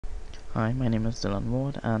Hi, my name is Dylan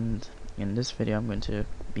Ward, and in this video I'm going to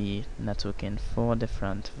be networking 4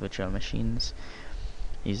 different virtual machines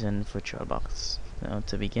using VirtualBox. Now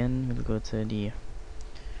to begin, we'll go to the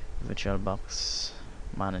VirtualBox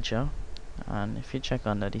manager, and if you check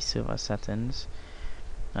under the server settings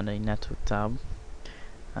under the network tab,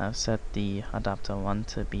 I've set the adapter 1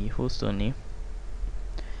 to be host only,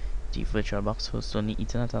 the VirtualBox host only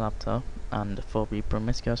Ethernet adapter, and for the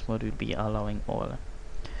promiscuous mode will be allowing all.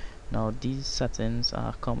 Now these settings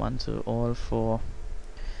are common to all 4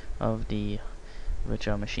 of the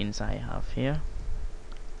virtual machines I have here.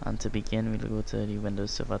 And to begin, we'll go to the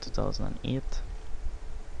Windows Server 2008.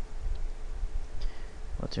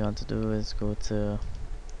 What you want to do is go to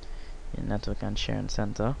your Network and Sharing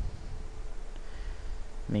Center.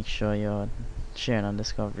 Make sure your sharing and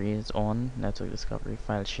discovery is on, network discovery,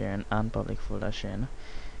 file sharing, and public folder sharing.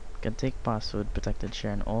 You can take password protected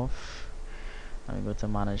sharing off, and we go to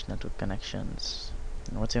Manage Network Connections.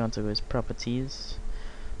 And what you want to do is Properties,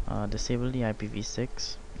 disable the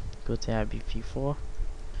IPv6, go to IPv4,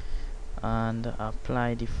 and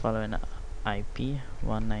apply the following IP: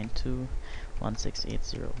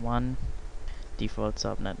 192.168.0.1 default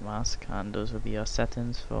subnet mask, and those will be your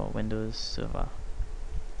settings for Windows Server.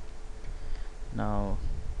 Now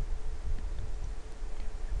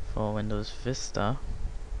for Windows Vista,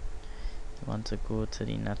 you want to go to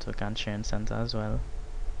the Network and Sharing Center as well.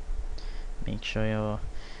 Make sure your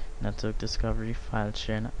network discovery, file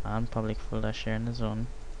sharing, and public folder sharing is on.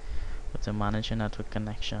 Go to Manage your network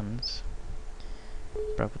connections,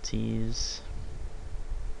 Properties,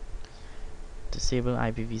 disable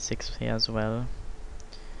IPv6 here as well,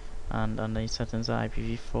 and under the settings of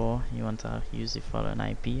IPv4 you want to use the following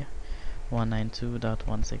IP: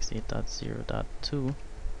 192.168.0.2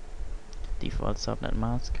 default subnet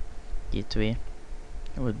mask. Gateway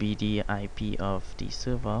would be the IP of the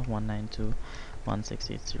server,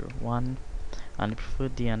 192.168.0.1, and the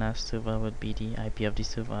preferred DNS server would be the IP of the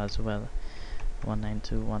server as well,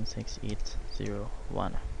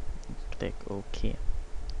 192.168.0.1. Click OK.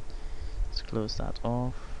 Let's close that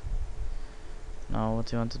off. Now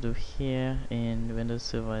what you want to do here in the Windows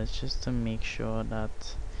Server is just to make sure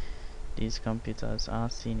that these computers are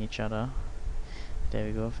seeing each other. There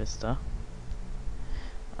we go, Vista,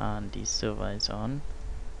 and the server is on.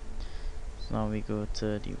 So now we go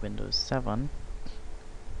to the Windows 7.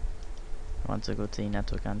 I want to go to the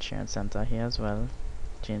Network and Sharing Center here as well.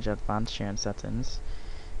 Change advanced sharing settings.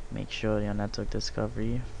 Make sure your network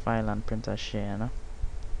discovery, file and printer sharing,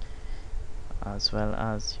 as well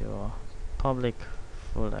as your public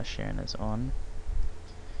folder sharing is on,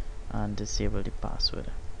 and disable the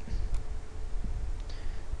password.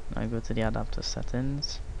 Now go to the adapter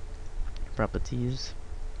settings, properties.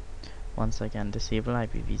 Once again, disable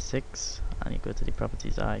IPv6, and you go to the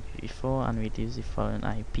properties of IPv4 and we use the following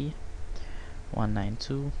IP: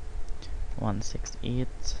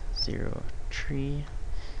 192.168.0.3,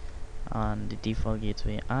 and the default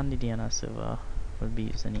gateway and the DNS server will be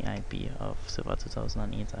using the IP of server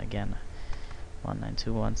 2008 again,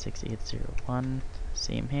 192.168.0.1.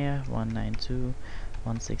 Same here,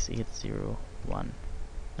 192.168.0.1,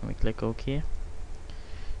 and we click OK.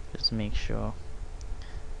 Just make sure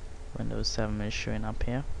Windows 7 is showing up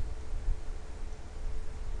here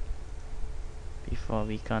before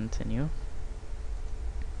we continue.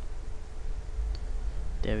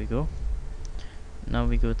 There we go. Now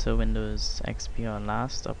we go to Windows XP, or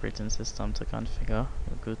last operating system to configure.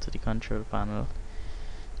 We'll go to the control panel,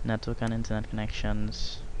 network and internet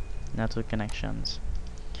connections, network connections.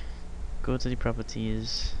 Go to the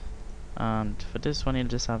properties, and for this one you'll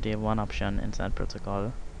just have the one option, internet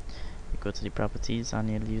protocol. You go to the properties and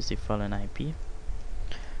you'll use the following IP: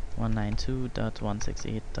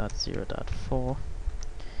 192.168.0.4.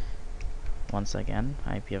 Once again,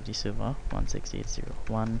 IP of the server,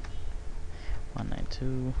 168.0.1,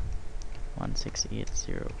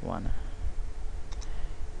 192.168.0.1,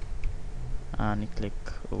 and you click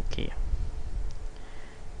OK.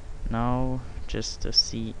 Now just to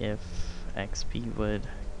see if XP would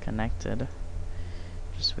connected,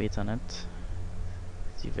 just wait on it,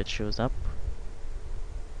 see if it shows up.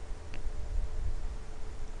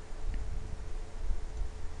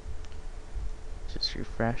 Just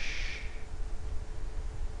refresh.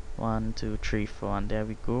 1, 2, 3, 4, and there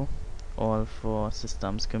we go. All 4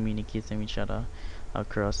 systems communicating with each other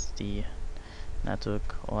across the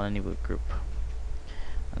network or any work group.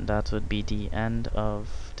 And that would be the end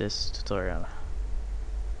of this tutorial.